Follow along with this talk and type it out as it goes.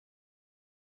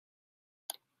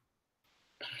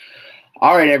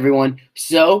All right, everyone.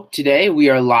 So today we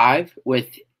are live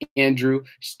with Andrew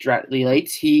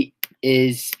Stratleyates. He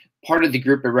is part of the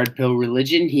group at Red Pill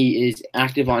Religion. He is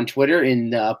active on Twitter in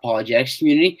the apologetics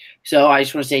community. So I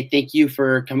just want to say thank you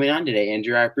for coming on today,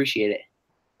 Andrew. I appreciate it.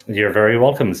 You're very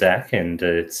welcome, Zach, and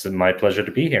it's my pleasure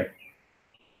to be here.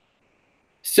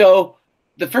 So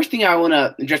the first thing I want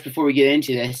to address before we get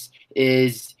into this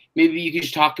is maybe you could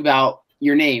just talk about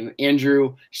your name,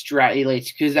 Andrew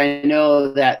Stratleyates, because I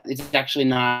know that it's actually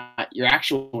not your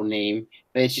actual name,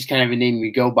 but it's just kind of a name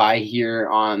we go by here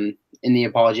in the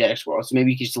apologetics world. So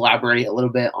maybe you could just elaborate a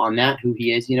little bit on that, who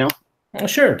he is,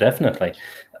 Sure, definitely.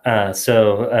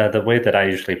 The way that I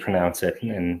usually pronounce it,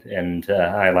 and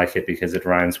I like it because it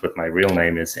rhymes with my real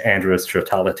name, is Andrew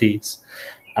Strataletes.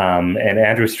 And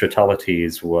Andrew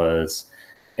Strataletes was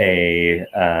a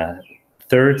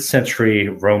 3rd century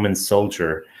Roman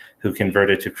soldier who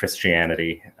converted to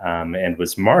Christianity and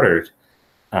was martyred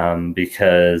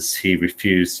because he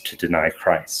refused to deny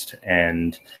Christ.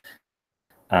 And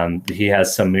he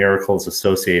has some miracles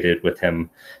associated with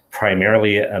him,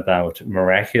 primarily about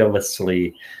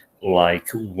miraculously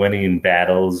winning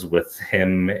battles with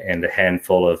him and a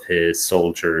handful of his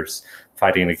soldiers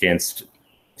fighting against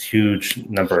huge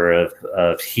number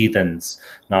of heathens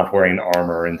not wearing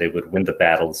armor, and they would win the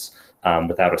battles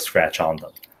without a scratch on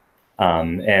them.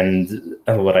 And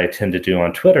what I tend to do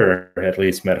on Twitter, at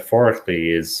least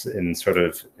metaphorically, is sort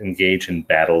of engage in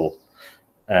battle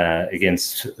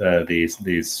against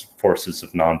these forces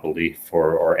of non-belief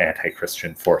or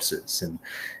anti-Christian forces,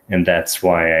 and that's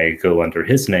why I go under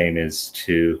his name, is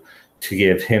to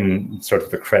give him sort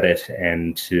of the credit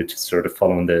and to sort of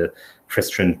follow in the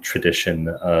Christian tradition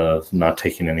of not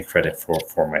taking any credit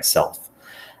for myself.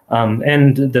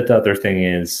 And the other thing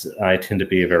is, I tend to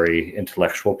be a very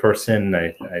intellectual person.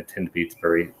 I tend to be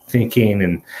very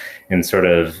thinking and sort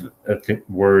of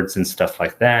words and stuff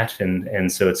like that. And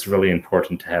so it's really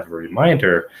important to have a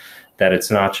reminder that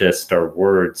it's not just our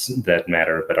words that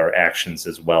matter, but our actions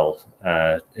as well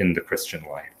in the Christian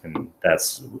life. And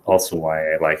that's also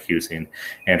why I like using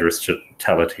Andrew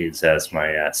Strataletes as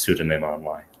my pseudonym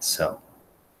online. So.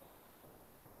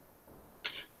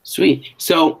 Sweet.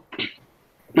 So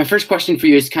my first question for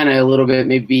you is kind of a little bit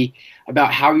maybe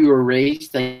about how you were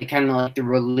raised, like kind of like the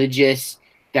religious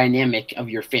dynamic of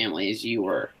your family as you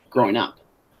were growing up.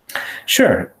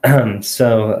 Sure.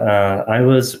 So I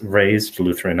was raised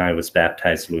Lutheran. I was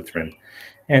baptized Lutheran.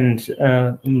 And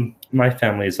my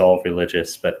family is all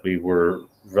religious, but we were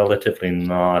relatively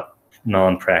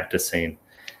non-practicing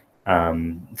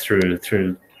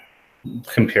through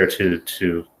compared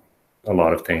to a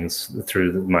lot of things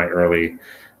through my early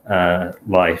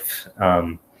life.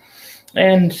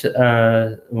 And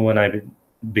when I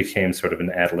became sort of an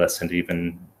adolescent,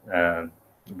 even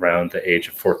around the age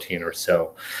of 14 or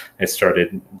so, I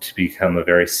started to become a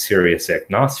very serious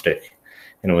agnostic,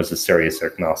 and was a serious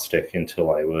agnostic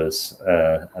until I was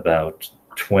about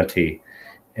 20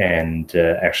 and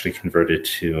actually converted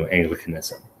to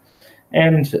Anglicanism.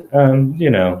 And,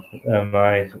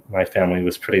 my family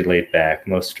was pretty laid back.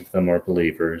 Most of them are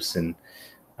believers,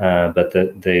 but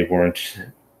they weren't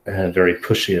very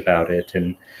pushy about it.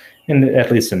 And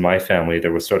at least in my family,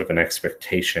 there was sort of an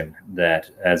expectation that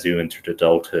as you entered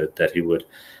adulthood, that you would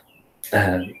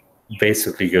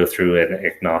basically go through an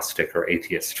agnostic or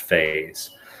atheist phase,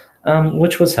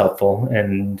 which was helpful.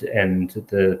 And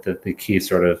the key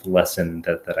sort of lesson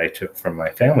that I took from my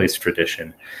family's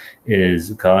tradition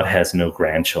is God has no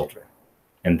grandchildren,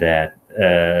 and that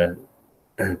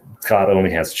God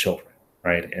only has children,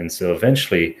 right? And so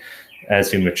eventually,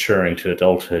 as you mature into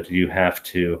adulthood, you have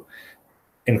to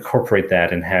incorporate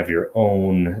that and have your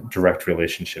own direct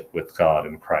relationship with God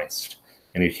and Christ.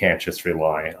 And you can't just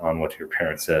rely on what your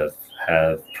parents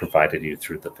have provided you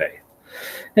through the faith.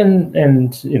 And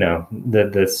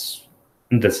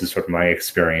this is sort of my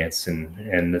experience,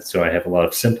 and so I have a lot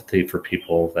of sympathy for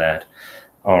people that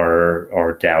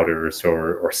are doubters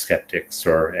or skeptics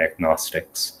or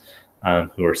agnostics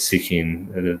who are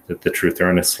seeking the truth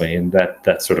earnestly. And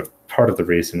that's sort of part of the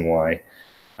reason why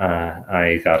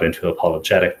I got into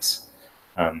apologetics.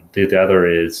 The other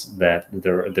is that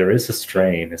there is a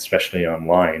strain, especially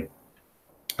online,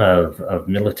 of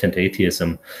militant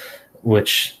atheism,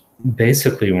 which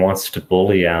basically wants to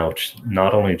bully out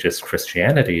not only just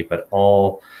Christianity, but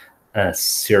all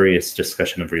serious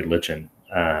discussion of religion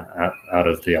out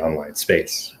of the online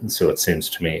space. And so it seems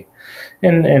to me.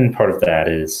 And part of that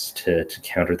is to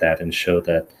counter that and show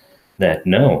that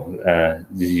no,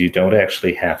 you don't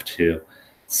actually have to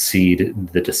cede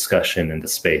the discussion and the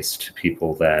space to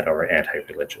people that are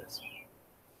anti-religious.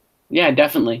 Yeah,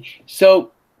 definitely.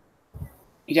 So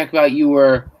you talk about you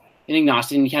were an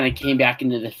agnostic and you kind of came back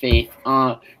into the faith.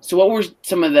 So what were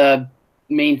some of the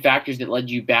main factors that led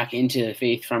you back into the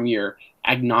faith from your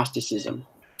agnosticism?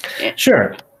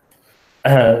 Sure.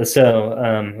 And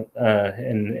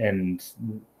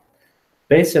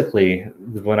basically,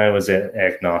 when I was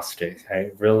agnostic,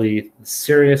 I really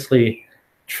seriously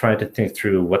tried to think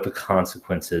through what the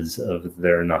consequences of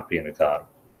there not being a God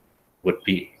would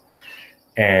be.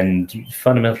 And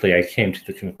fundamentally, I came to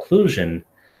the conclusion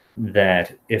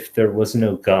that if there was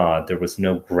no God, there was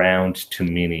no ground to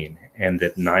meaning, and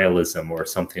that nihilism or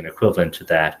something equivalent to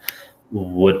that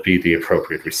would be the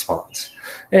appropriate response.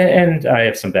 And I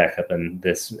have some backup in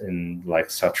this, in like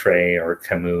Sartre or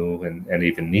Camus and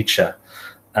even Nietzsche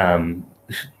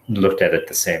looked at it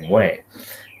the same way.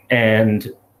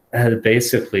 And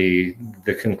basically,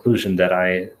 the conclusion that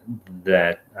I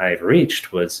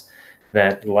reached was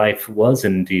that life was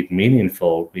indeed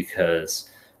meaningful because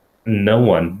no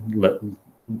one,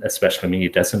 especially me,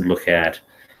 doesn't look at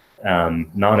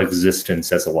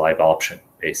non-existence as a live option,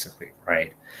 basically,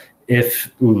 right?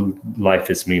 If life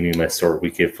is meaningless or we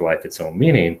give life its own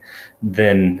meaning,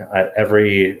 then at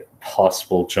every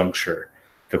possible juncture,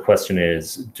 the question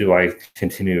is, do I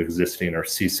continue existing or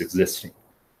cease existing?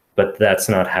 But that's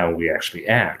not how we actually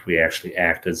act. We actually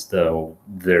act as though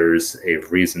there's a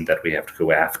reason that we have to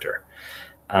go after.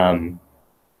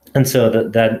 And so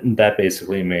that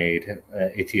basically made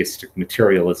atheistic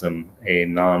materialism a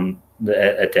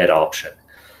dead option.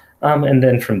 And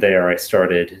then from there, I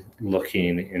started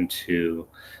looking into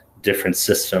different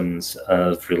systems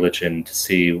of religion to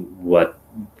see what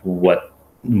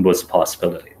was a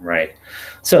possibility, right?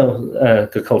 So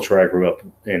the culture I grew up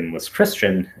in was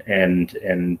Christian,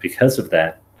 and because of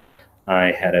that,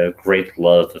 I had a great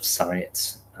love of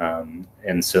science.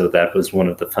 And so that was one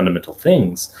of the fundamental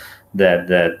things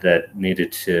that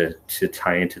needed to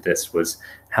tie into this was,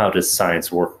 how does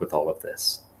science work with all of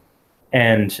this?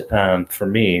 And for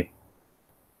me,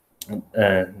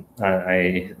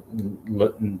 I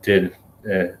did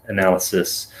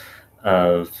analysis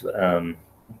of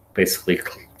basically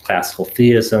classical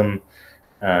theism,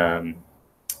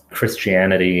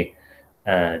 Christianity,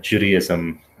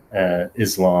 Judaism,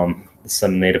 Islam,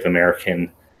 some Native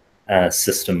American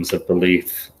systems of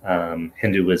belief,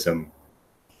 Hinduism,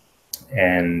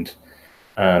 and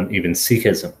even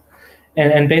Sikhism.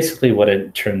 And basically what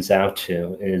it turns out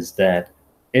to is that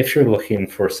if you're looking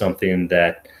for something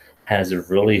that has a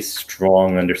really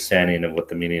strong understanding of what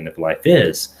the meaning of life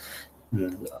is,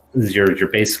 you're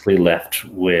basically left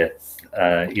with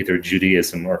either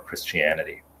Judaism or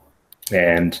Christianity.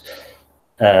 And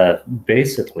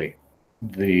basically,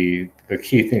 the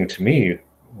key thing to me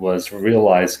was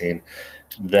realizing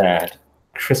that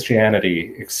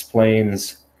Christianity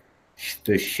explains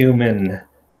the human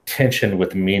tension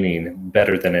with meaning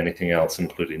better than anything else,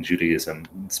 including Judaism,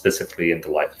 specifically in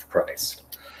the life of Christ.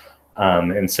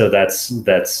 And so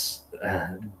that's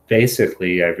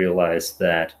basically, I realized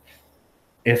that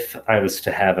if I was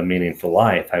to have a meaningful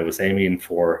life, I was aiming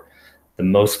for the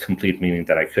most complete meaning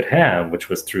that I could have, which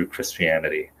was through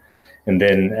Christianity. And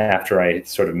then after I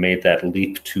sort of made that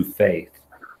leap to faith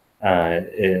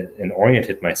and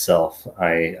oriented myself,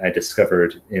 I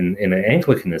discovered in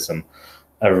Anglicanism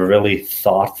a really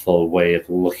thoughtful way of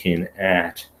looking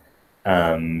at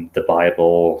the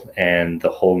Bible and the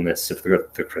wholeness of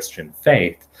the Christian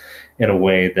faith in a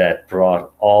way that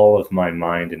brought all of my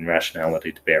mind and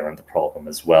rationality to bear on the problem,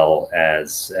 as well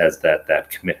as that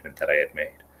commitment that I had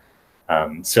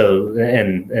made. So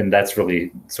that's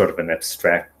really sort of an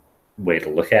abstract way to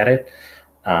look at it.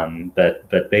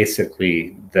 But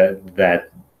basically,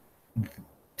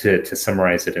 to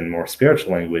summarize it in more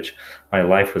spiritual language, my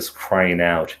life was crying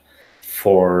out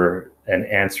for an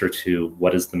answer to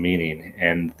what is the meaning,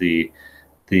 and the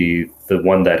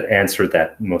one that answered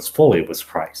that most fully was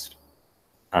Christ.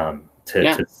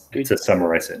 To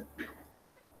summarize it.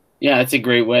 Yeah, it's a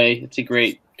great way. It's a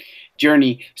great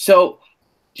journey. So,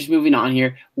 just moving on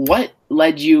here, what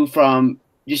led you from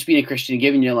just being a Christian,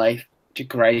 giving your life to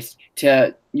Christ,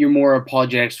 to your more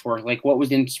apologetics work? Like, what was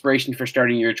the inspiration for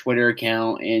starting your Twitter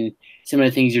account and some of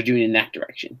the things you're doing in that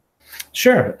direction?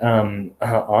 Sure.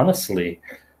 Honestly,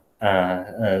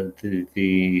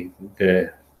 the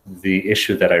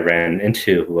issue that I ran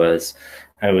into was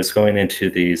I was going into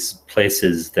these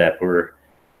places that were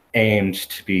aimed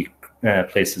to be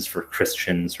places for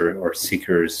Christians or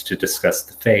seekers to discuss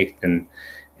the faith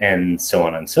and so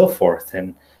on and so forth.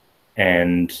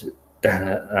 And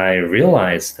I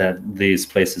realized that these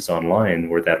places online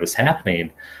where that was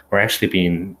happening were actually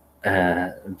being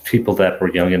people that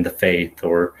were young in the faith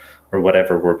or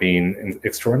whatever were being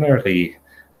extraordinarily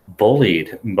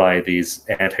bullied by these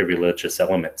anti-religious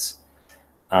elements.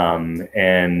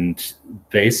 And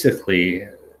basically,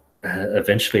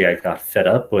 eventually I got fed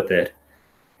up with it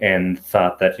and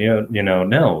thought that,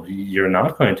 no, you're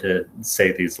not going to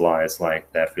say these lies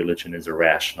like that religion is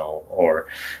irrational, or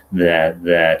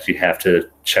that you have to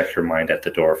check your mind at the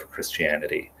door for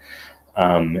Christianity.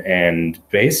 And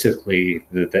basically,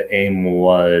 the aim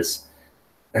was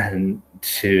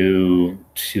to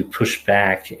push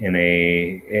back in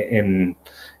a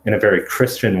very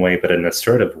Christian way, but an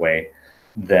assertive way,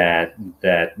 that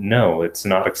no, it's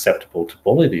not acceptable to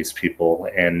bully these people,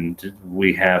 and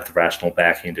we have the rational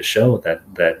backing to show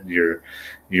that you're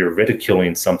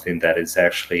ridiculing something that is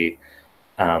actually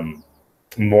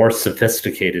more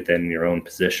sophisticated than your own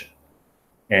position.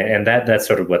 And that's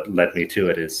sort of what led me to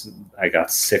it. Is I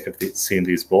got sick of seeing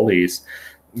these bullies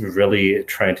really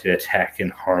trying to attack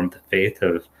and harm the faith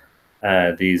of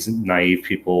these naive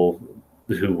people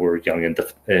who were young in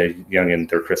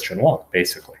their Christian walk,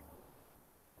 basically.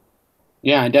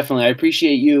 Yeah, definitely. I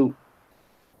appreciate you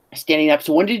standing up.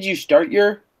 So when did you start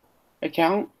your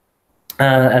account?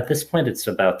 At this point, it's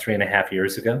about 3.5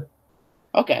 years ago.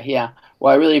 Okay, yeah.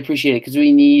 Well, I really appreciate it, because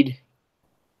we need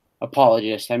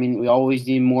apologists. I mean, we always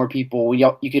need more people.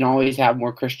 You can always have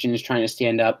more Christians trying to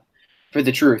stand up for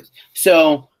the truth.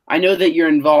 So I know that you're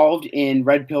involved in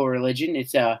Red Pill Religion.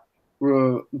 It's a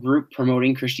group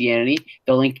promoting Christianity.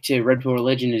 The link to Red Pill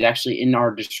Religion is actually in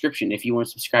our description if you want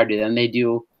to subscribe to them. They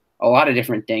do a lot of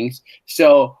different things.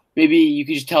 So maybe you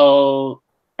could just tell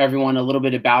everyone a little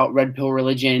bit about Red Pill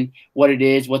Religion, what it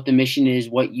is, what the mission is,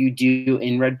 what you do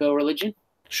in Red Pill Religion.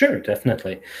 Sure,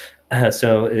 definitely.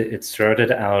 So it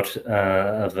started out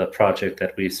of a project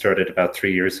that we started about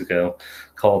 3 years ago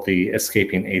called the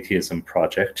Escaping Atheism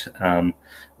Project,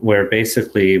 where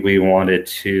basically we wanted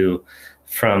to,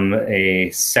 from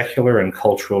a secular and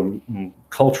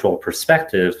cultural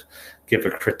perspective, give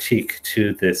a critique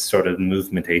to this sort of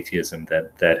movement atheism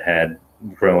that had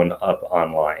grown up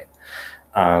online.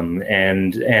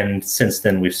 And since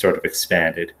then, we've sort of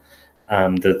expanded.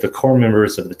 The core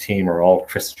members of the team are all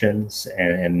Christians,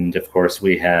 and of course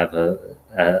we have a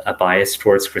bias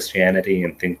towards Christianity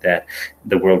and think that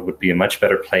the world would be a much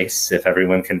better place if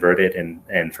everyone converted,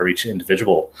 and for each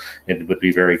individual it would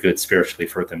be very good spiritually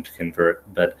for them to convert.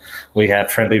 But we have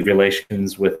friendly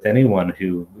relations with anyone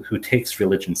who takes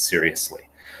religion seriously.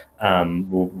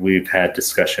 We've had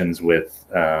discussions with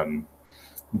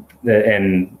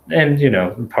and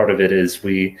part of it is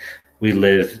we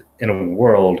live in a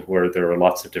world where there are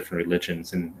lots of different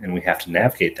religions, and we have to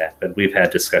navigate that. But we've had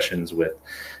discussions with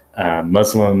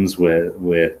Muslims,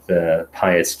 with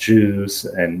pious Jews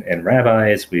and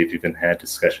rabbis. We've even had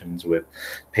discussions with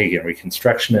pagan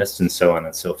reconstructionists and so on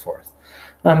and so forth.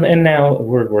 And now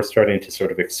we're starting to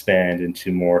sort of expand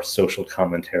into more social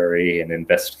commentary and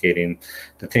investigating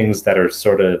the things that are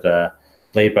sort of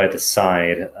laid by the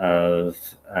side of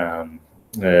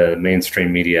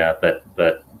mainstream media,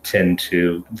 but tend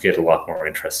to get a lot more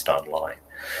interest online.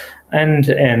 And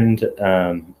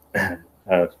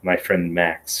my friend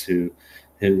Max, who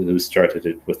started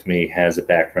it with me, has a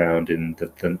background in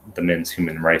the men's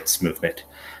human rights movement.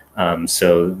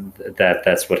 So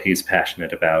that's what he's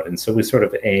passionate about. And so we sort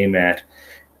of aim at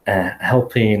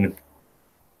helping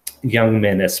young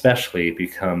men especially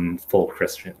become full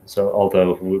Christians. So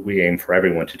although we aim for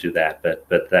everyone to do that,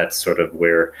 but that's sort of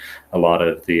where a lot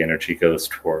of the energy goes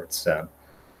towards,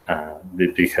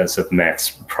 because of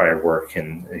Max's prior work,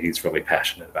 and he's really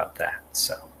passionate about that.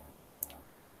 So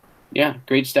yeah,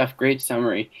 great stuff. Great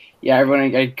summary. Yeah, I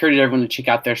encourage everyone to check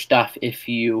out their stuff if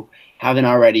you haven't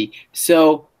already.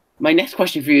 So my next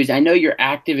question for you is, I know you're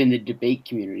active in the debate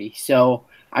community, so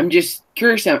I'm just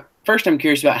curious. First, I'm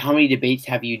curious about how many debates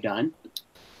have you done?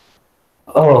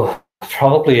 Oh,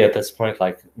 probably at this point,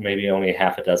 like maybe only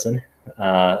half a dozen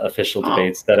official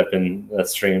debates that have been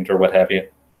streamed or what have you.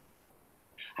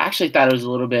 I actually thought it was a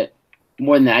little bit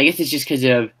more than that. I guess it's just because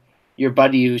of your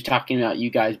buddy who's talking about you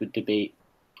guys would debate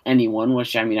anyone,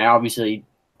 which, I mean, I obviously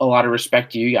a lot of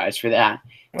respect to you guys for that.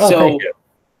 Oh, thank you.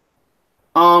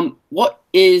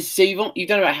 So you've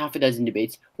done about half a dozen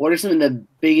debates. What are some of the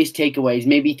biggest takeaways,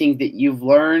 maybe things that you've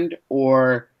learned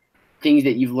or things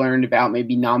that you've learned about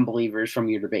maybe non-believers from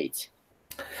your debates?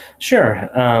 Sure.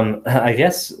 I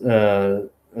guess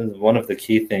one of the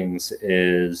key things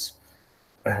is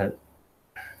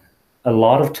a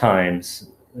lot of times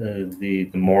the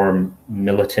more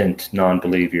militant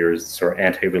non-believers or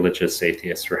anti-religious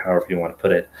atheists, or however you want to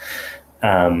put it,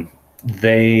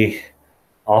 they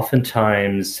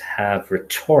oftentimes have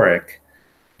rhetoric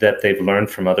that they've learned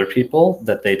from other people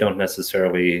that they don't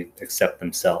necessarily accept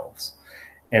themselves.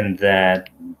 And that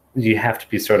you have to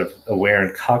be sort of aware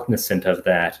and cognizant of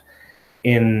that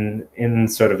in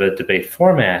sort of a debate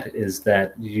format is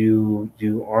that you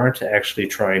aren't actually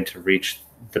trying to reach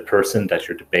the person that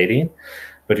you're debating,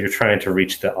 but you're trying to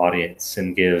reach the audience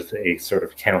and give a sort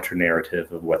of counter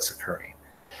narrative of what's occurring.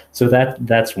 So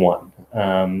that's one.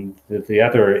 The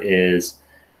other is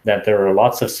that there are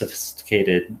lots of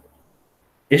sophisticated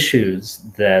issues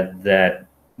that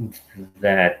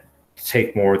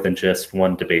take more than just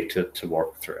one debate to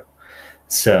work through.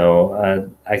 So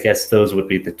I guess those would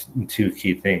be the two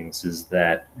key things: is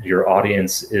that your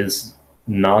audience is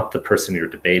not the person you're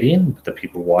debating, but the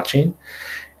people watching,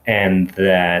 and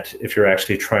that if you're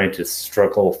actually trying to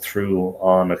struggle through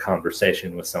on a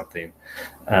conversation with something,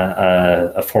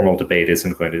 a formal debate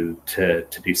isn't going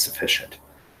to be sufficient.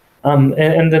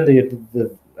 And then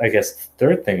the I guess the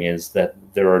third thing is that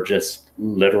there are just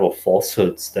literal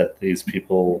falsehoods that these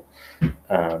people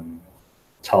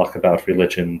talk about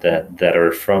religion that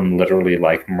are from literally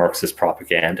like Marxist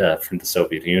propaganda from the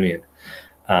Soviet Union,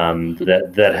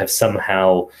 that have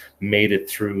somehow made it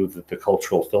through the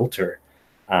cultural filter,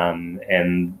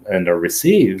 and are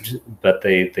received, but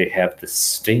they have the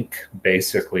stink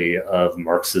basically of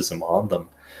Marxism on them,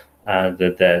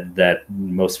 that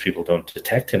most people don't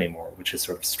detect anymore, which is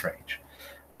sort of strange.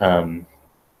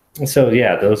 So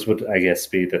yeah, those would, I guess,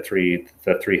 be the three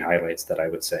highlights that I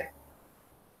would say.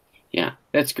 Yeah,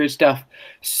 that's great stuff.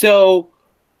 So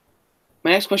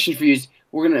my next question for you is,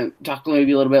 we're going to talk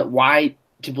maybe a little bit why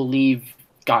to believe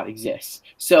God exists.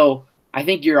 So I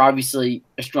think you're obviously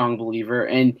a strong believer,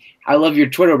 and I love your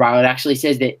Twitter bio. It actually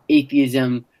says that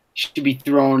atheism should be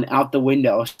thrown out the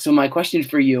window. So my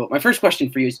first question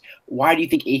for you is, why do you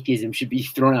think atheism should be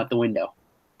thrown out the window?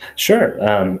 Sure,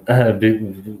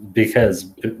 because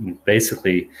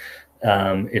basically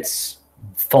it's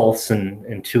false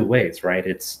in two ways, right?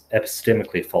 It's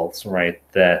epistemically false, right?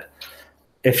 That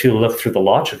if you look through the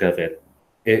logic of it,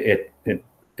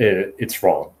 it's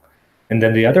wrong. And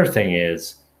then the other thing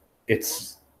is,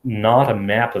 it's not a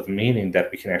map of meaning that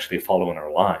we can actually follow in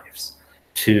our lives.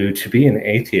 To be an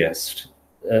atheist,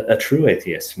 a true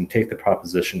atheist, and take the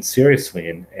proposition seriously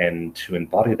and to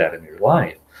embody that in your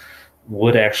life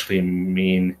would actually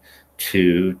mean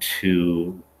to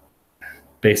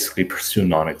basically pursue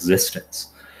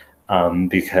non-existence.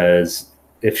 Because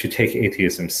if you take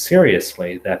atheism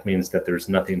seriously, that means that there's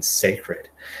nothing sacred.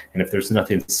 And if there's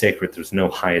nothing sacred, there's no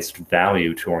highest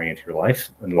value to orient your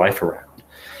life around.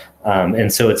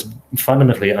 And so it's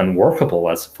fundamentally unworkable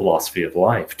as a philosophy of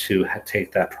life to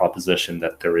take that proposition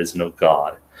that there is no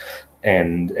God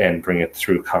and bring it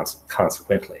through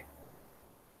consequently.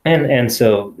 And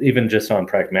so even just on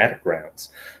pragmatic grounds,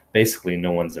 basically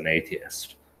no one's an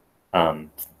atheist.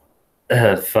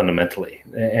 Fundamentally,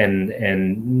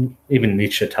 and even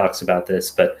Nietzsche talks about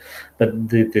this, but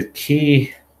the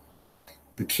key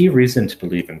reason to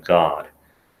believe in God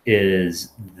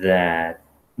is that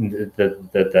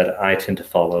I tend to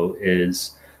follow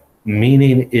is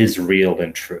meaning is real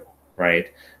and true,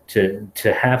 right?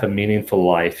 To have a meaningful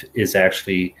life is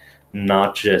actually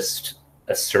not just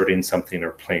asserting something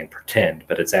or playing pretend,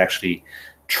 but it's actually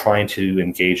trying to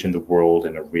engage in the world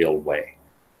in a real way.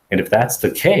 And if that's the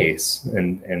case,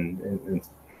 and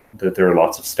that there are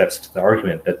lots of steps to the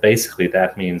argument, but basically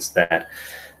that means that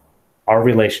our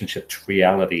relationship to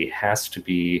reality has to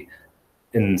be,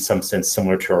 in some sense,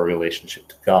 similar to our relationship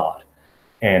to God.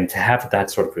 And to have that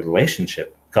sort of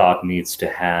relationship, God needs to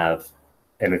have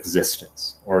an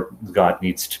existence, or God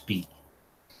needs to be.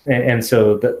 And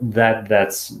so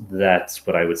that's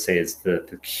what I would say is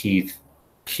the key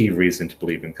reason to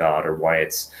believe in God, or why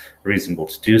it's reasonable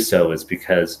to do so, is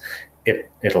because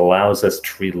it allows us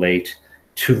to relate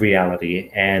to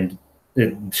reality and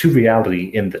to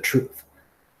reality in the truth,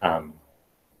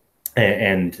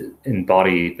 and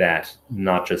embody that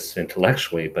not just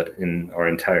intellectually, but in our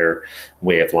entire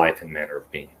way of life and manner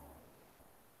of being.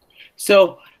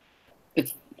 So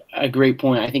it's a great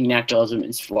point. I think naturalism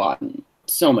is flawed in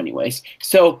so many ways.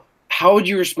 So how would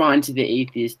you respond to the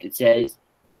atheist that says,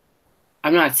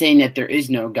 I'm not saying that there is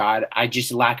no God, I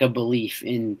just lack a belief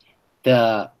in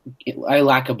the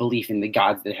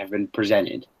gods that have been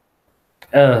presented?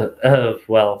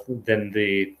 Well, then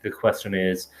the question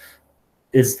is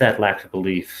that lack of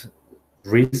belief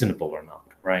reasonable or not,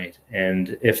 right?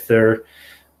 And if they're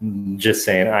just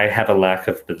saying, I have a lack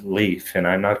of belief and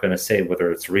I'm not going to say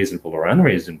whether it's reasonable or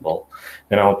unreasonable,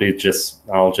 then I'll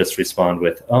just respond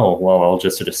with, oh, well, I'll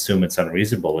just assume it's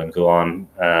unreasonable and go on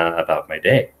about my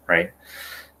day, right?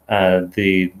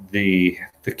 The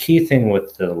key thing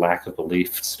with the lack of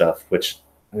belief stuff, which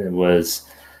was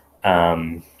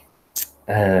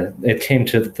it came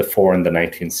to the fore in the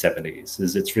 1970s.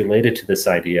 Is it's related to this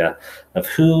idea of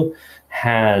who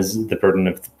has the burden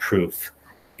of the proof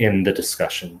in the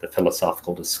discussion, the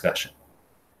philosophical discussion,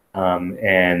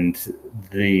 and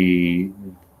the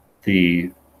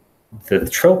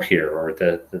trope here, or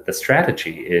the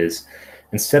strategy, is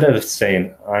instead of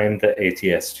saying I'm the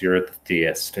atheist, you're the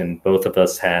theist, and both of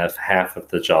us have half of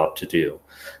the job to do,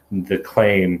 the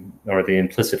claim, or the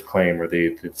implicit claim, or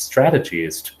the strategy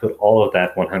is to put all of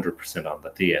that 100% on the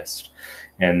theist,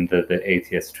 and the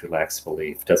atheist who lacks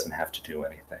belief doesn't have to do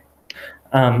anything.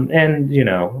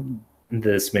 And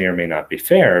this may or may not be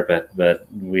fair, but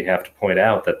we have to point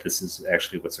out that this is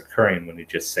actually what's occurring when you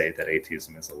just say that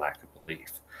atheism is a lack of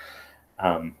belief.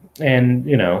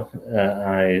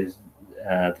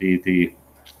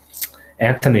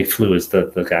 Anthony Flew is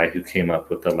the guy who came up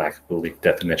with the lack of belief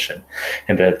definition.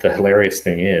 And the hilarious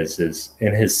thing is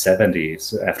in his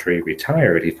 70s, after he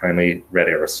retired, he finally read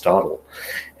Aristotle,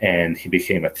 and he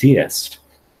became a theist.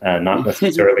 Not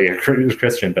necessarily a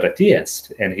Christian, but a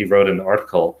theist. And he wrote an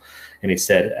article, and he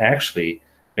said, actually,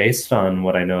 based on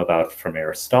what I know about from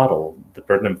Aristotle, the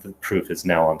burden of the proof is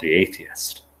now on the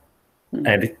atheist.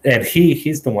 And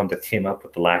he's the one that came up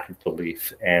with the lack of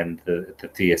belief, and the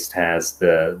theist has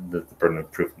the burden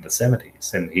of proof in the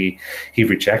 70s. And he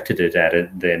rejected it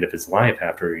at the end of his life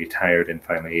after he retired and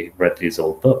finally read these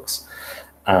old books.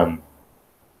 And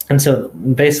so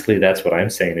basically that's what I'm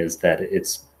saying, is that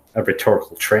it's a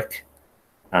rhetorical trick,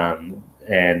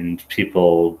 and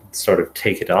people sort of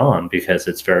take it on because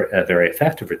it's a very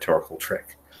effective rhetorical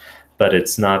trick, but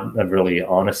it's not a really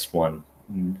honest one.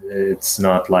 It's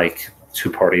not like two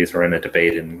parties are in a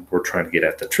debate and we're trying to get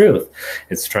at the truth.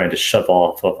 It's trying to shove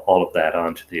off of all of that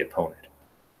onto the opponent.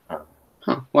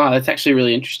 Wow, that's actually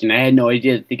really interesting. I had no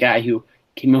idea that the guy who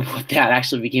came up with that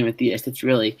actually became a theist. That's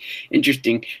really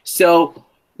interesting. So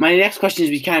my next question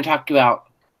is, we kind of talked about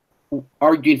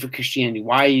arguing for Christianity,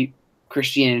 why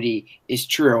Christianity is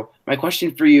true. My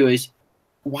question for you is,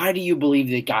 why do you believe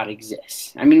that God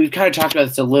exists? I mean, we've kind of talked about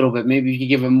this a little bit. Maybe you could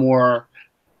give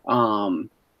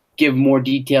more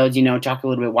details, talk a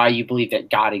little bit why you believe that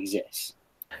God exists.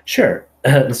 Sure.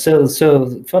 So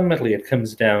fundamentally, it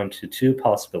comes down to two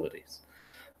possibilities.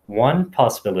 One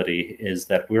possibility is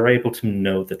that we're able to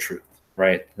know the truth,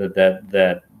 right?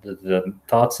 That the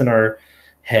thoughts in our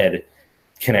head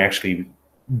can actually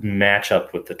match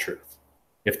up with the truth.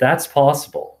 If that's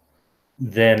possible,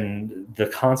 then the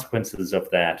consequences of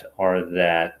that are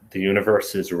that the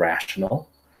universe is rational,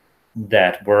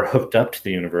 that we're hooked up to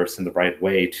the universe in the right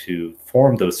way to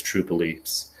form those true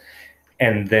beliefs,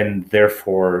 and then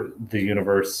therefore the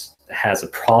universe has a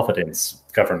providence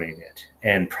governing it,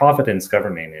 and providence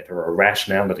governing it, or a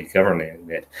rationality governing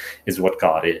it, is what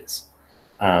God is.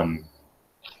 And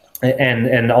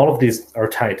all of these are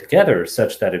tied together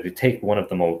such that if you take one of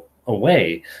them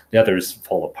away, the others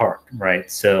fall apart, right?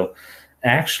 So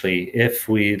actually, if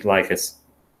we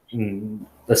assume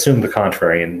the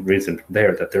contrary and reason from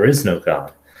there that there is no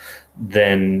God,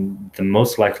 then the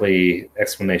most likely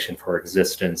explanation for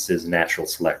existence is natural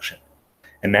selection.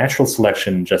 And natural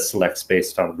selection just selects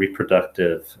based on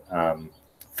reproductive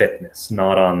fitness,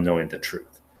 not on knowing the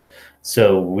truth.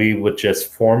 So we would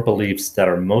just form beliefs that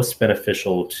are most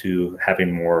beneficial to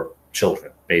having more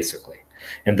children, basically.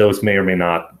 And those may or may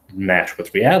not match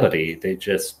with reality. They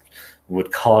just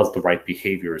would cause the right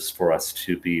behaviors for us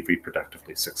to be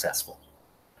reproductively successful.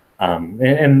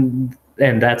 And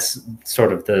that's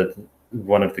sort of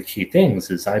one of the key things,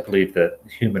 is I believe that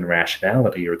human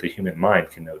rationality, or the human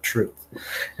mind, can know truth.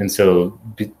 And so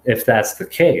if that's the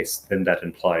case, then that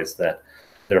implies that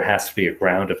there has to be a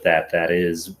ground of that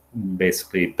is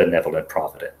basically benevolent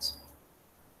providence.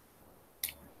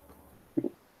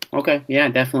 Okay, yeah,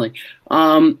 definitely.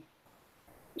 So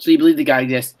you believe the God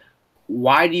exists.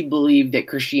 Why do you believe that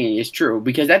Christianity is true?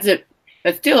 Because that's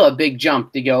still a big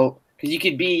jump to go, because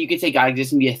you could say God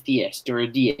exists and be a theist or a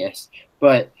deist,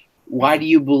 but why do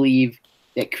you believe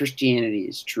that Christianity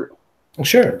is true?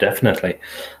 Sure, definitely.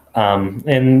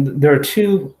 And there are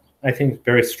two, I think,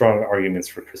 very strong arguments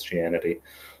for Christianity.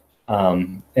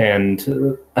 And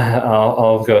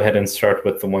I'll go ahead and start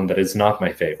with the one that is not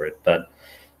my favorite, but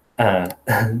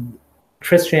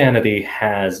Christianity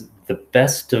has the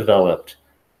best developed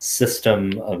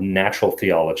system of natural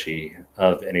theology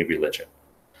of any religion.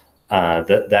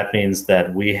 That means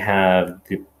that we have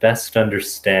the best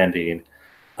understanding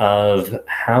of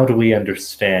how do we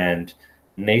understand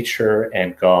nature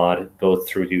and God, both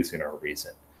through using our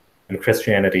reason. And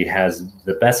Christianity has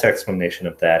the best explanation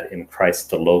of that in Christ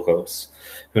the Logos,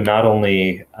 who not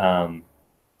only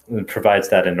provides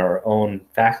that in our own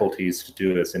faculties to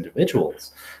do as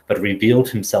individuals, but revealed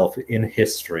himself in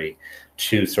history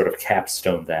to sort of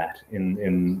capstone that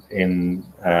in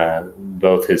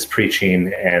both his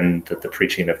preaching and the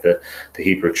preaching of the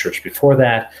Hebrew church before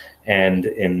that, and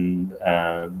in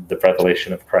the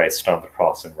revelation of Christ on the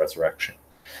cross and resurrection.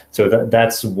 So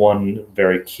that's one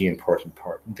very key important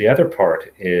part. The other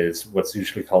part is what's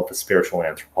usually called the spiritual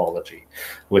anthropology,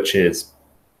 which is,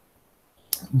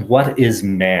 what is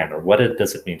man, or what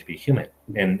does it mean to be human?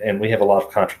 And we have a lot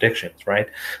of contradictions, right?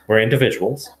 We're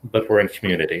individuals, but we're in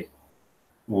community.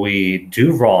 We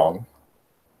do wrong,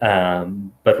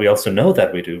 but we also know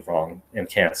that we do wrong and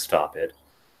can't stop it.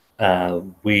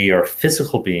 We are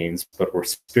physical beings, but we're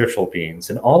spiritual beings.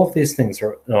 And all of these things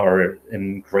are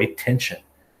in great tension.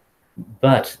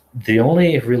 But the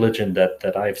only religion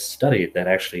that I've studied that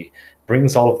actually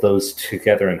brings all of those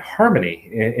together in harmony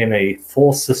in a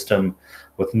full system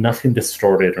with nothing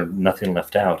distorted or nothing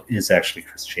left out is actually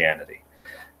Christianity.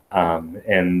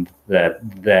 And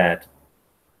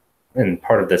and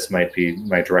part of this might be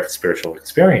my direct spiritual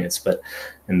experience,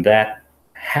 and that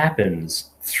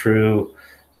happens through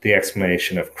the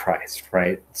explanation of Christ,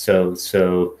 right? So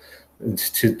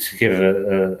to give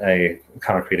a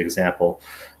concrete example,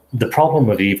 the problem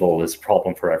of evil is a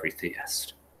problem for every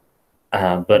theist.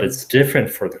 But it's different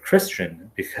for the Christian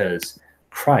because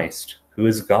Christ, who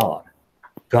is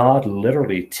God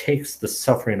literally takes the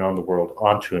suffering on the world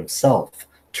onto himself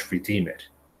to redeem it,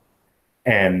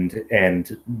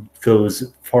 and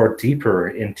goes far deeper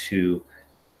into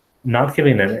not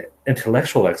giving an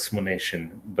intellectual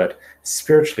explanation, but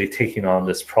spiritually taking on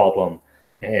this problem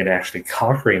and actually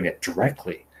conquering it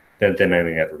directly than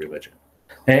any other religion.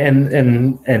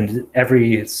 And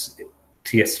every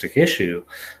theistic issue,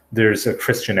 there's a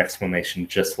Christian explanation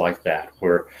just like that,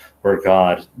 where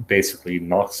God basically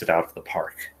knocks it out of the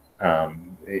park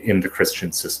in the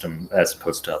Christian system as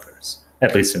opposed to others,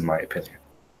 at least in my opinion.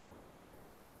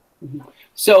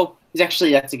 So that's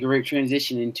a great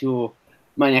transition into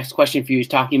my next question for you, is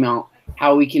talking about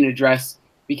how we can address,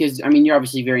 because I mean, you're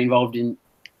obviously very involved in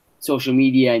social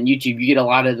media and YouTube. You get a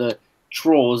lot of the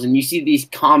trolls, and you see these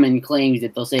common claims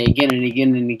that they'll say again and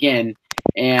again and again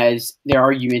as their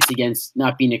arguments against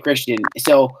not being a Christian.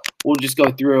 So we'll just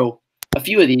go through a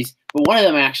few of these, but one of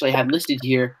them I actually had listed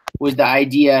here was the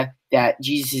idea that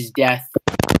Jesus' death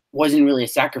wasn't really a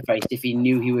sacrifice if he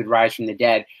knew he would rise from the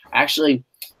dead. Actually,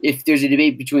 if there's a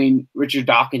debate between Richard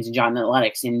Dawkins and John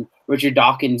Lennox, and Richard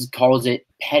Dawkins calls it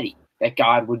petty, that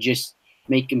God would just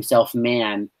make himself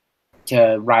man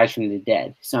to rise from the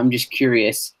dead. So I'm just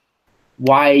curious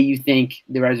why you think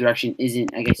the resurrection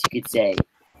isn't, I guess you could say,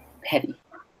 petty.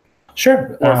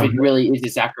 Sure. Or if it really is a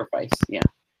sacrifice. Yeah.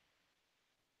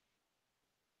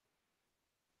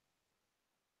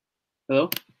 Hello?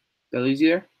 Did I lose you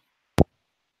there?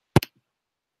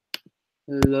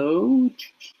 Hello?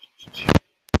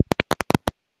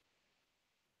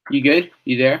 You good?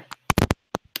 You there?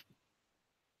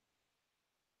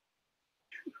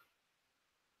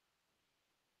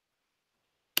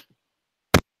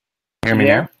 Hear me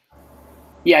now?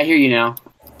 Yeah, I hear you now.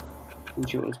 I'm not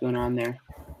sure what was going on there.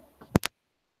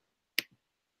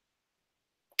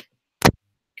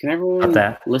 Can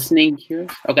everyone listening hear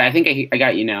us? Okay, I think I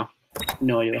got you now.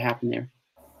 No idea what happened there.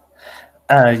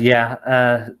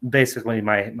 Yeah. Basically,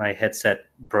 my headset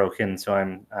broken, so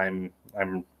I'm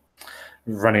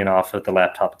running off of the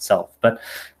laptop itself. But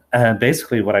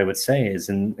basically, what I would say is,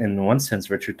 in one sense,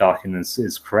 Richard Dawkins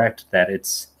is correct that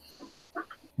it's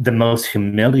the most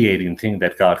humiliating thing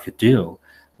that God could do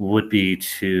would be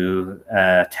to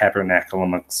tabernacle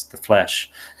amongst the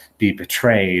flesh, be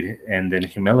betrayed, and then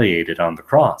humiliated on the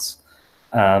cross.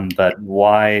 But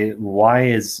why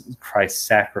is Christ's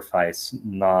sacrifice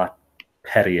not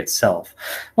petty itself?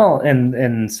 Well,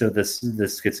 and so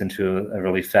this gets into a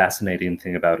really fascinating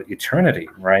thing about eternity,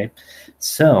 right?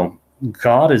 So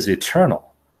God is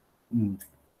eternal,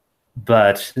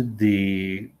 but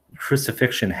the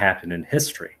crucifixion happened in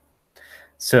history.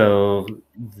 So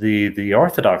the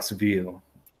Orthodox view,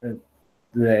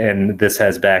 and this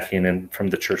has backing from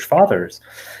the Church Fathers,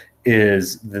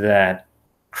 is that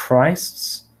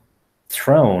Christ's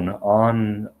throne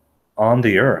on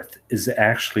the earth is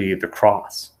actually the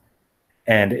cross.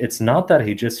 And it's not that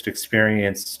he just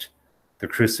experienced the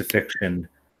crucifixion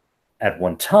at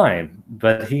one time,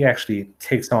 but he actually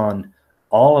takes on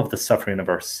all of the suffering of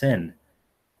our sin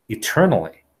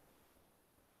eternally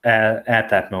at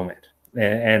that moment,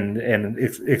 and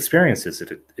experiences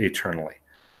it eternally.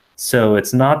 So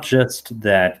it's not just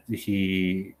that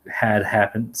he had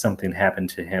something happen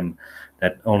to him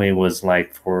that only was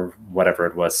like for whatever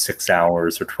it was, 6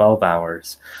 hours or 12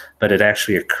 hours, but it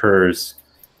actually occurs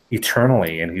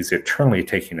eternally, and he's eternally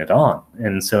taking it on.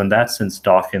 And so in that sense,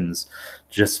 Dawkins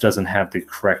just doesn't have the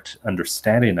correct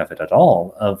understanding of it at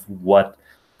all, of what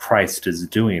Christ is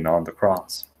doing on the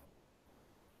cross.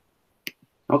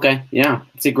 Okay, yeah,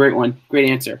 it's a great one. Great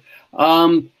answer.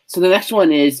 So the next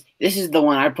one is, this is the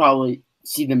one I probably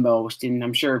see the most, and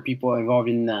I'm sure people involved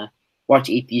in the watch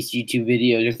atheist YouTube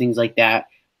videos or things like that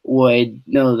would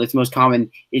know that's most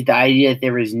common, is the idea that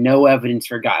there is no evidence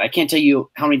for God. I can't tell you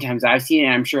how many times I've seen it,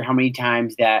 and I'm sure how many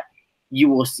times that you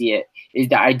will see it, is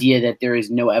the idea that there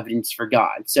is no evidence for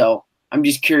God. So I'm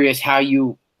just curious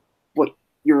what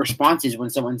your response is when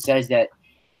someone says that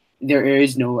there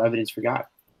is no evidence for God.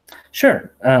 Sure.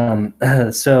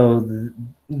 So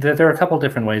there are a couple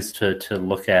different ways to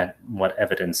look at what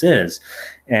evidence is.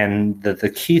 And the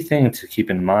key thing to keep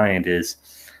in mind is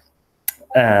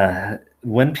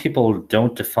when people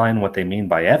don't define what they mean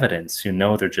by evidence,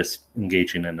 they're just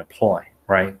engaging in a ploy,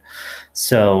 right?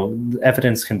 So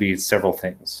evidence can be several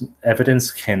things.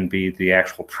 Evidence can be the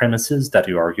actual premises that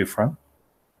you argue from.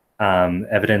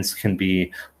 Evidence can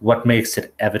be what makes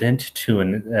it evident to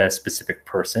a specific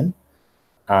person.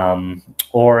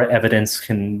 Or evidence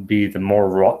can be the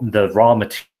raw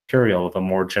material of a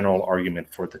more general argument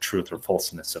for the truth or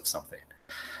falseness of something.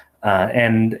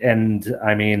 And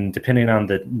I mean, depending on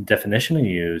the definition you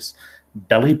use,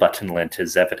 belly button lint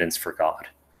is evidence for God,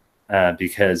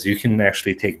 because you can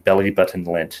actually take belly button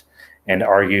lint and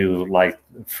argue, like,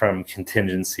 from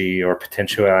contingency or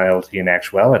potentiality and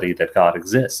actuality, that God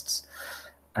exists.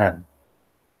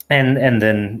 And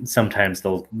then sometimes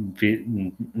they'll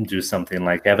do something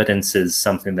like evidence is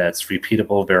something that's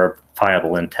repeatable,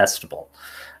 verifiable, and testable.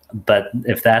 But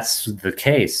if that's the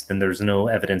case, then there's no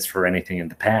evidence for anything in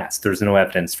the past. There's no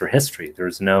evidence for history.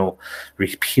 There's no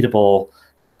repeatable,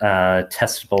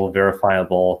 testable,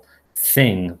 verifiable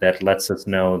thing that lets us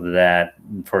know that,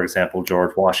 for example,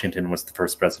 George Washington was the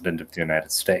first president of the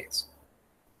United States.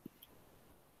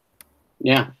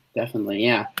 Yeah, definitely.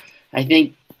 Yeah. I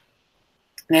think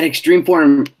that extreme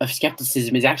form of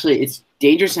skepticism is actually, it's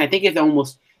dangerous, and I think it's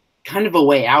almost kind of a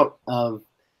way out of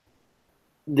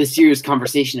the serious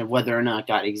conversation of whether or not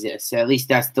God exists. At least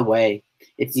that's the way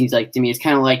it seems like to me. It's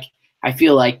kind of like, I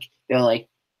feel like they're like,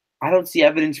 I don't see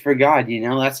evidence for God,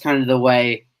 That's kind of the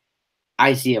way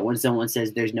I see it when someone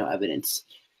says there's no evidence.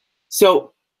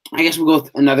 So I guess we'll go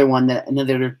with another one,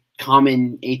 another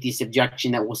common atheist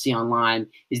objection that we'll see online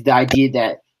is the idea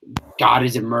that God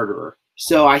is a murderer.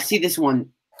 So I see this one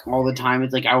all the time.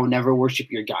 It's like, I will never worship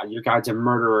your God. Your God's a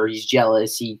murderer. He's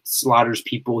jealous. He slaughters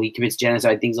people. He commits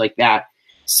genocide, things like that.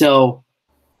 So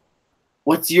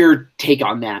what's your take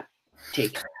on that?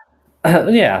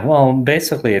 Yeah, well,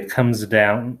 basically it comes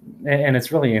down, and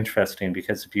it's really interesting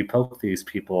because if you poke these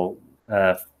people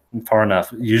far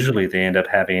enough, usually they end up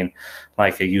having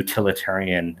like a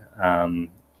utilitarian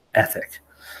ethic,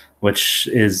 which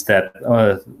is that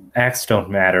acts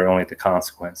don't matter, only the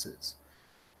consequences.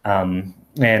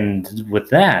 And with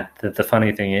that, the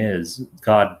funny thing is,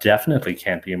 God definitely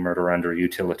can't be a murderer under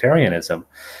utilitarianism,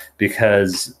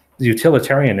 because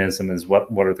utilitarianism is what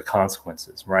are the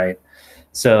consequences, right?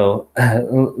 So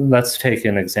let's take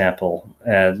an example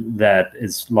that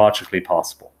is logically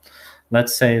possible.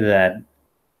 Let's say that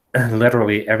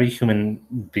literally every human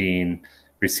being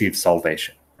receives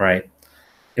salvation, right?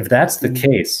 If that's the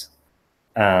case,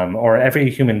 or every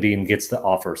human being gets the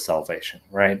offer of salvation,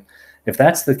 right? If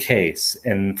that's the case,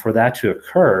 and for that to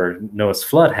occur, Noah's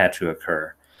flood had to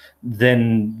occur,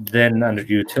 then under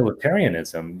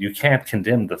utilitarianism, you can't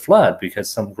condemn the flood because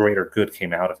some greater good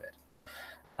came out of it.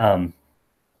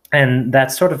 And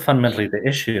that's sort of fundamentally the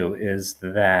issue, is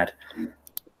that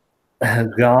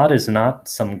God is not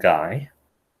some guy.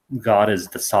 God is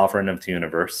the sovereign of the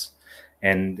universe,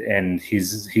 and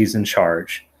he's in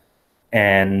charge,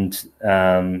 and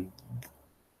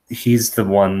he's the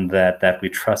one that we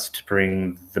trust to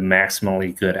bring the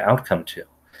maximally good outcome to.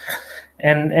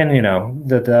 And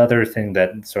the other thing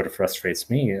that sort of frustrates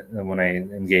me when I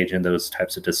engage in those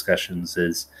types of discussions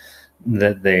is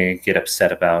that they get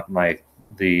upset about, like,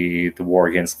 the war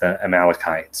against the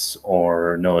Amalekites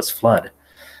or Noah's flood,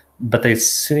 but they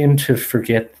seem to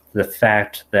forget the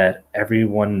fact that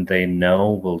everyone they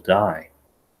know will die,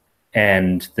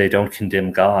 and they don't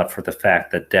condemn God for the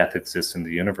fact that death exists in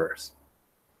the universe.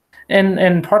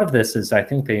 And part of this is, I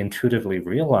think they intuitively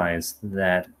realize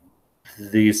that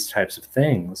these types of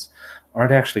things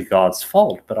aren't actually God's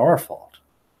fault, but our fault.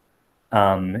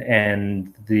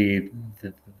 And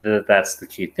that's the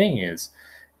key thing, is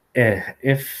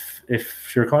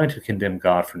if you're going to condemn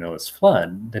God for Noah's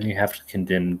flood, then you have to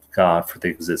condemn God for the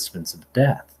existence of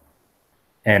death.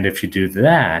 And if you do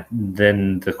that,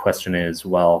 then the question is,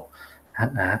 well,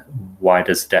 why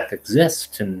does death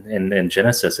exist? And in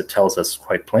Genesis, it tells us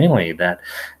quite plainly that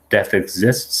death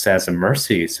exists as a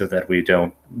mercy so that we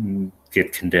don't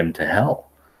get condemned to hell,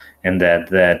 and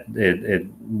that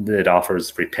it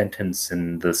offers repentance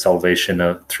and the salvation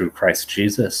of through Christ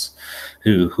Jesus,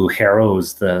 who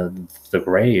harrows the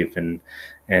grave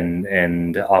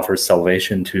and offers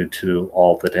salvation to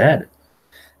all the dead.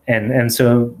 And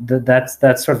so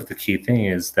that's sort of the key thing,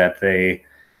 is that they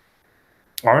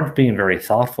aren't being very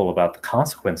thoughtful about the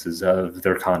consequences of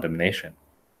their condemnation.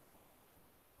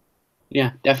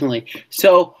 Yeah, definitely.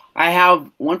 So I have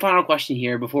one final question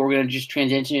here before we're going to just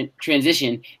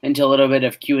transition into a little bit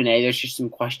of Q&A. There's just some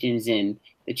questions in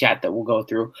the chat that we'll go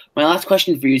through. My last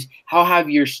question for you is, how have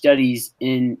your studies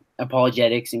in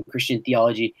apologetics and Christian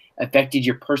theology affected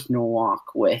your personal walk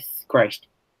with Christ?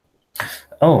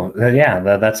 Oh, yeah,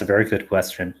 that's a very good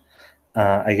question.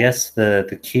 I guess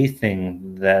the key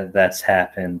thing that's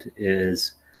happened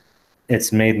is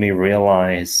it's made me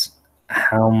realize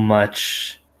how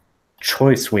much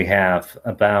choice we have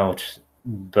about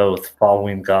both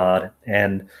following God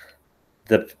and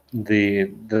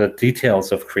the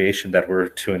details of creation that we're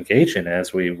to engage in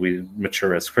as we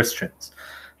mature as Christians.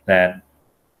 That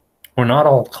we're not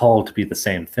all called to be the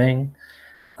same thing.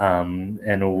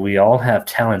 And we all have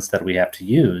talents that we have to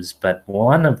use, but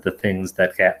one of the things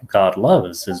that God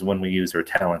loves is when we use our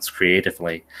talents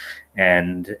creatively,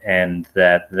 and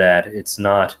that it's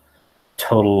not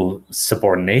total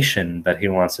subordination, but He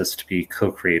wants us to be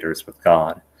co-creators with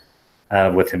God,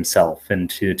 with Himself, and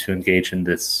to engage in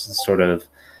this sort of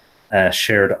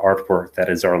shared artwork that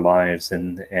is our lives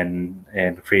and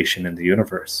creation in the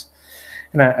universe.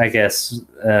 And I guess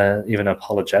even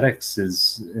apologetics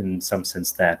is in some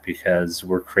sense that, because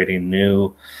we're creating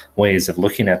new ways of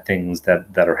looking at things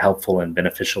that are helpful and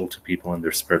beneficial to people in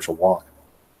their spiritual walk.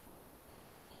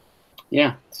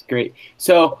 Yeah, it's great.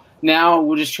 So now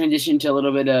we'll just transition to a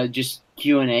little bit of just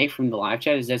Q&A from the live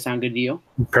chat. Does that sound good to you?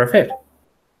 Perfect.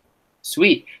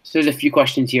 Sweet. So there's a few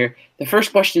questions here. The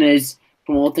first question is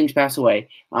from Old Things Pass Away.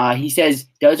 He says,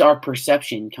 does our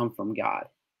perception come from God?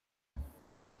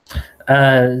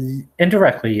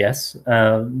 Indirectly, yes.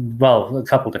 Well, a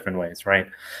couple different ways, right?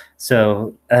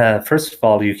 So first of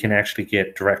all, you can actually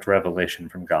get direct revelation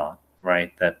from God,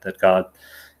 right? That God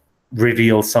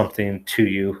reveals something to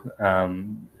you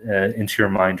into your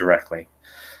mind directly.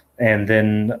 And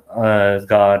then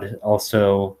God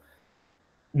also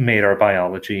made our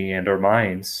biology and our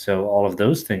minds, so all of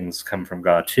those things come from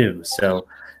God too. So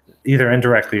either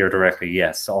indirectly or directly,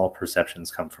 yes, all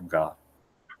perceptions come from God.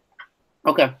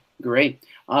 Okay, great.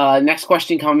 Next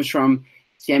question comes from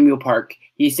Samuel Park.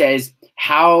 He says,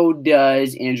 how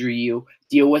does Andrew Yu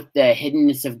deal with the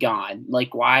hiddenness of God?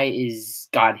 Like, why is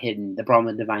God hidden? The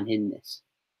problem of divine hiddenness.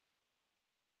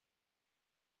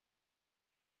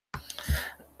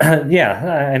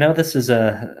 Yeah, I know this is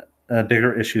a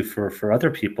bigger issue for other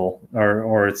people,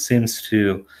 or it seems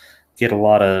to get a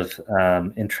lot of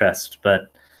interest,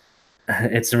 but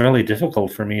it's really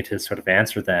difficult for me to sort of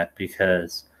answer that,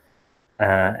 because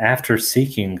after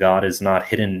seeking, God is not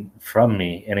hidden from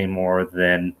me any more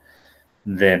than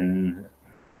any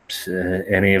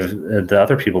of the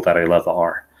other people that I love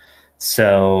are.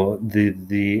 So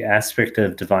the aspect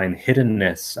of divine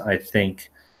hiddenness, I think,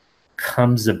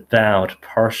 comes about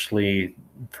partially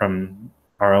from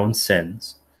our own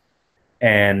sins,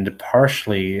 and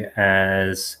partially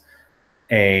as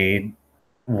a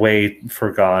way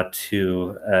for God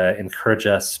to encourage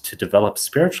us to develop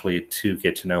spiritually, to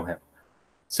get to know Him.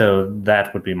 So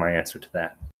that would be my answer to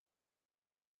that.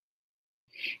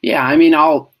 Yeah, I mean,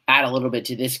 I'll add a little bit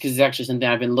to this because it's actually something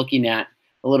I've been looking at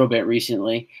a little bit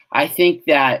recently. I think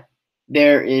that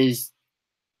there is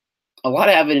a lot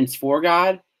of evidence for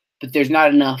God, but there's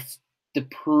not enough to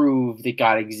prove that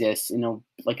God exists in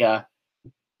a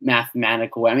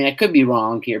mathematical way. I mean, I could be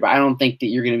wrong here, but I don't think that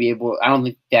you're going to be able. I don't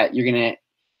think that you're going to.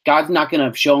 God's not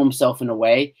going to show Himself in a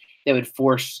way that would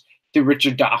force the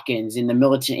Richard Dawkins and the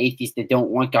militant atheists that don't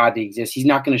want God to exist. He's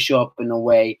not going to show up in a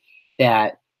way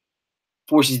that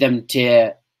forces them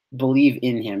to believe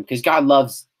in Him, because God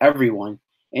loves everyone,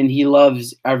 and He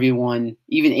loves everyone,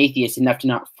 even atheists, enough to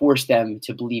not force them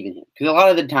to believe in Him. Because a lot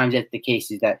of the times that's the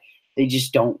case, is that they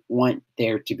just don't want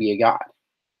there to be a God.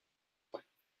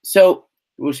 So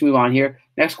we'll just move on here.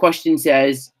 Next question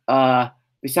says,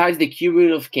 besides the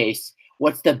cumulative case,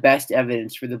 what's the best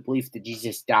evidence for the belief that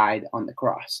Jesus died on the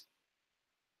cross?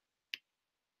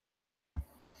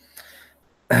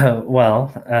 Well,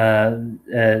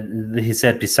 he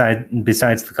said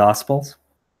besides the Gospels.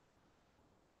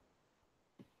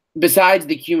 Besides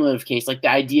the cumulative case, like the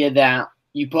idea that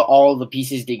you put all the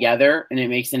pieces together and it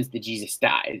makes sense that Jesus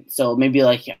died. So maybe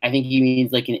like I think he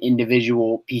means like an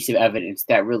individual piece of evidence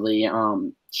that really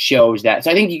shows that.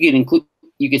 So I think you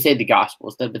could say the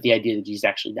Gospels, but the idea that Jesus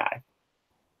actually died.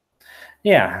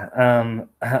 Yeah,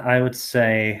 I would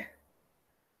say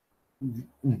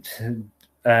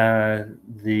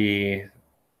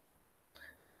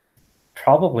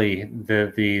probably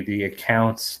the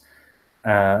accounts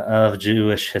of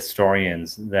Jewish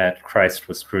historians that Christ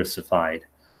was crucified,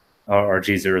 or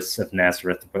Jesus of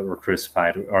Nazareth were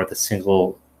crucified, are the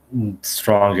single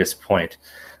strongest point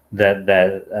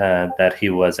that he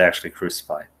was actually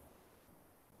crucified.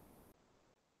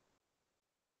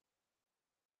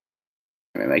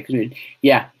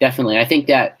 Yeah, definitely. I think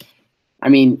that, I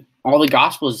mean, all the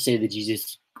Gospels say that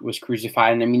Jesus was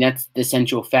crucified, and I mean that's the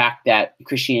essential fact that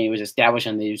Christianity was established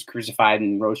on, that he was crucified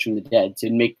and rose from the dead. So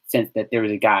it makes sense that there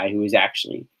was a guy who was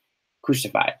actually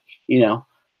crucified, you know.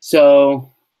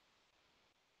 So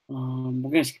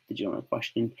we're gonna skip the general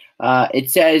question.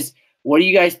 It says, "What do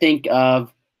you guys think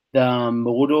of the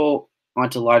modal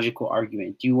ontological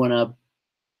argument?" Do you want to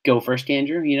go first,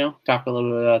 Andrew? You know, talk a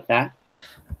little bit about that.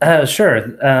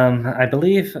 Sure. I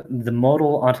believe the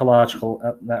modal ontological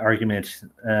argument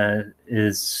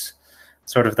is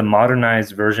sort of the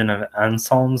modernized version of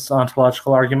Anselm's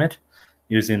ontological argument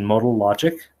using modal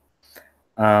logic.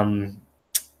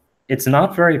 It's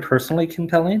not very personally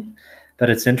compelling,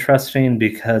 but it's interesting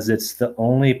because it's the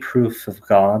only proof of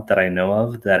God that I know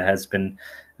of that has been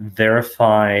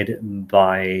verified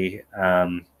by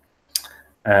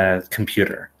a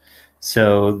computer.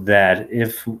 So that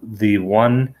if the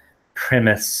one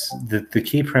premise, the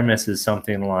key premise is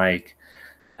something like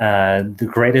the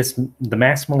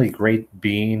maximally great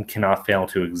being cannot fail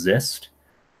to exist.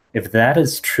 If that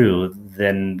is true,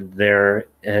 then there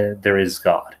is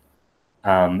God,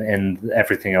 and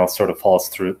everything else sort of falls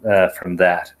through from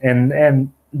that.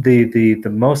 And the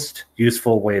most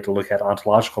useful way to look at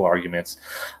ontological arguments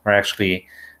are actually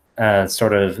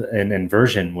sort of an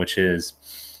inversion, which is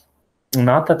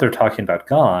not that they're talking about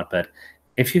God, but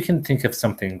if you can think of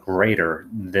something greater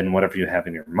than whatever you have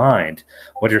in your mind,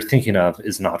 what you're thinking of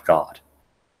is not God.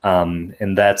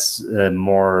 And that's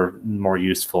more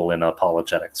useful in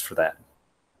apologetics for that.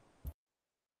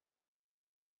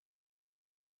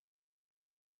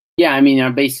 Yeah, I mean, I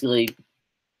basically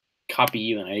copy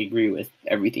you, and I agree with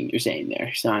everything you're saying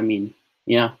there. So, I mean,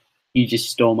 yeah, you just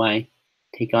stole my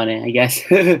take on it, I guess.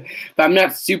 But I'm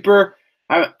not super.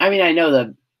 I mean, I know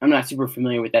that I'm not super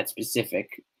familiar with that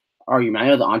specific argument. I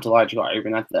know the ontological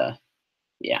argument, not the.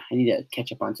 Yeah, I need to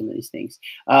catch up on some of these things.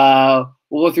 We'll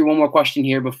go through one more question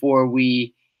here before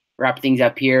we wrap things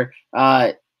up here.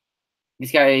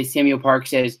 This guy, Samuel Park,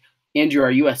 says, Andrew,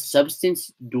 are you a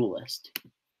substance dualist?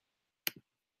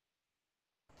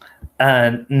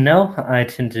 No, I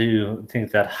tend to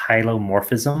think that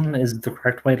hylomorphism is the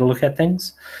correct way to look at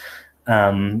things,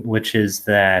 which is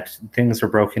that things are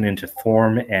broken into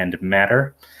form and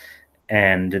matter,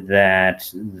 and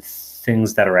that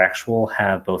things that are actual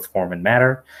have both form and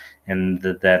matter, and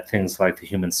that things like the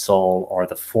human soul are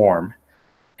the form,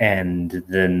 and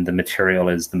then the material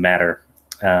is the matter,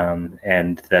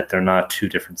 and that they're not two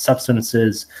different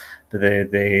substances, but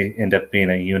they end up being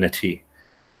a unity.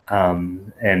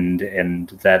 And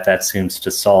that seems to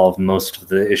solve most of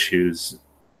the issues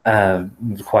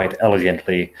quite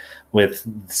elegantly with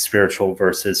spiritual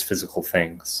versus physical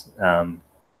things.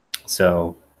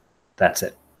 So that's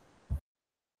it.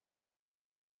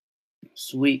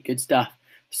 Sweet, good stuff.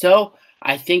 So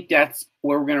I think that's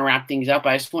where we're going to wrap things up.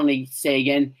 I just want to say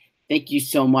again, thank you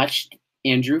so much,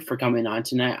 Andrew, for coming on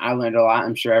tonight. I learned a lot.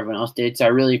 I'm sure everyone else did. So I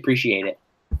really appreciate it.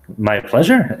 My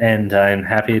pleasure. And I'm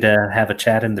happy to have a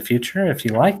chat in the future if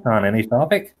you like on any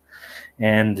topic.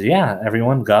 And yeah,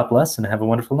 everyone, God bless and have a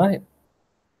wonderful night.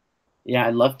 Yeah,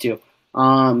 I'd love to.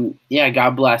 Yeah,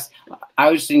 God bless. I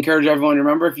would just encourage everyone to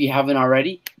remember, if you haven't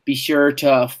already, be sure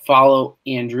to follow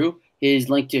Andrew. His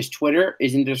link to his Twitter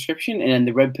is in the description, and then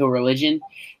the Red Pill Religion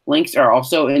links are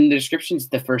also in the description. It's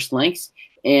the first links.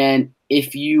 And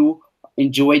if you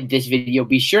enjoyed this video,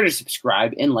 be sure to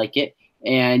subscribe and like it.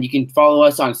 And you can follow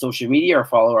us on social media or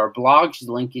follow our blogs.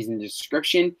 The link is in the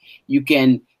description. You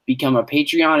can become a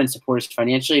Patreon and support us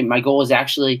financially. My goal is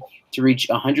actually to reach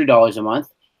 $100 a month.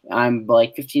 I'm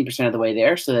like 15% of the way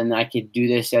there. So then I could do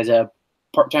this as a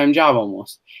part-time job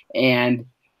almost. And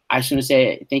I just want to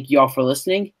say thank you all for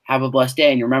listening. Have a blessed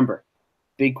day. And remember,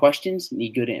 big questions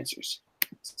need good answers.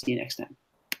 See you next time.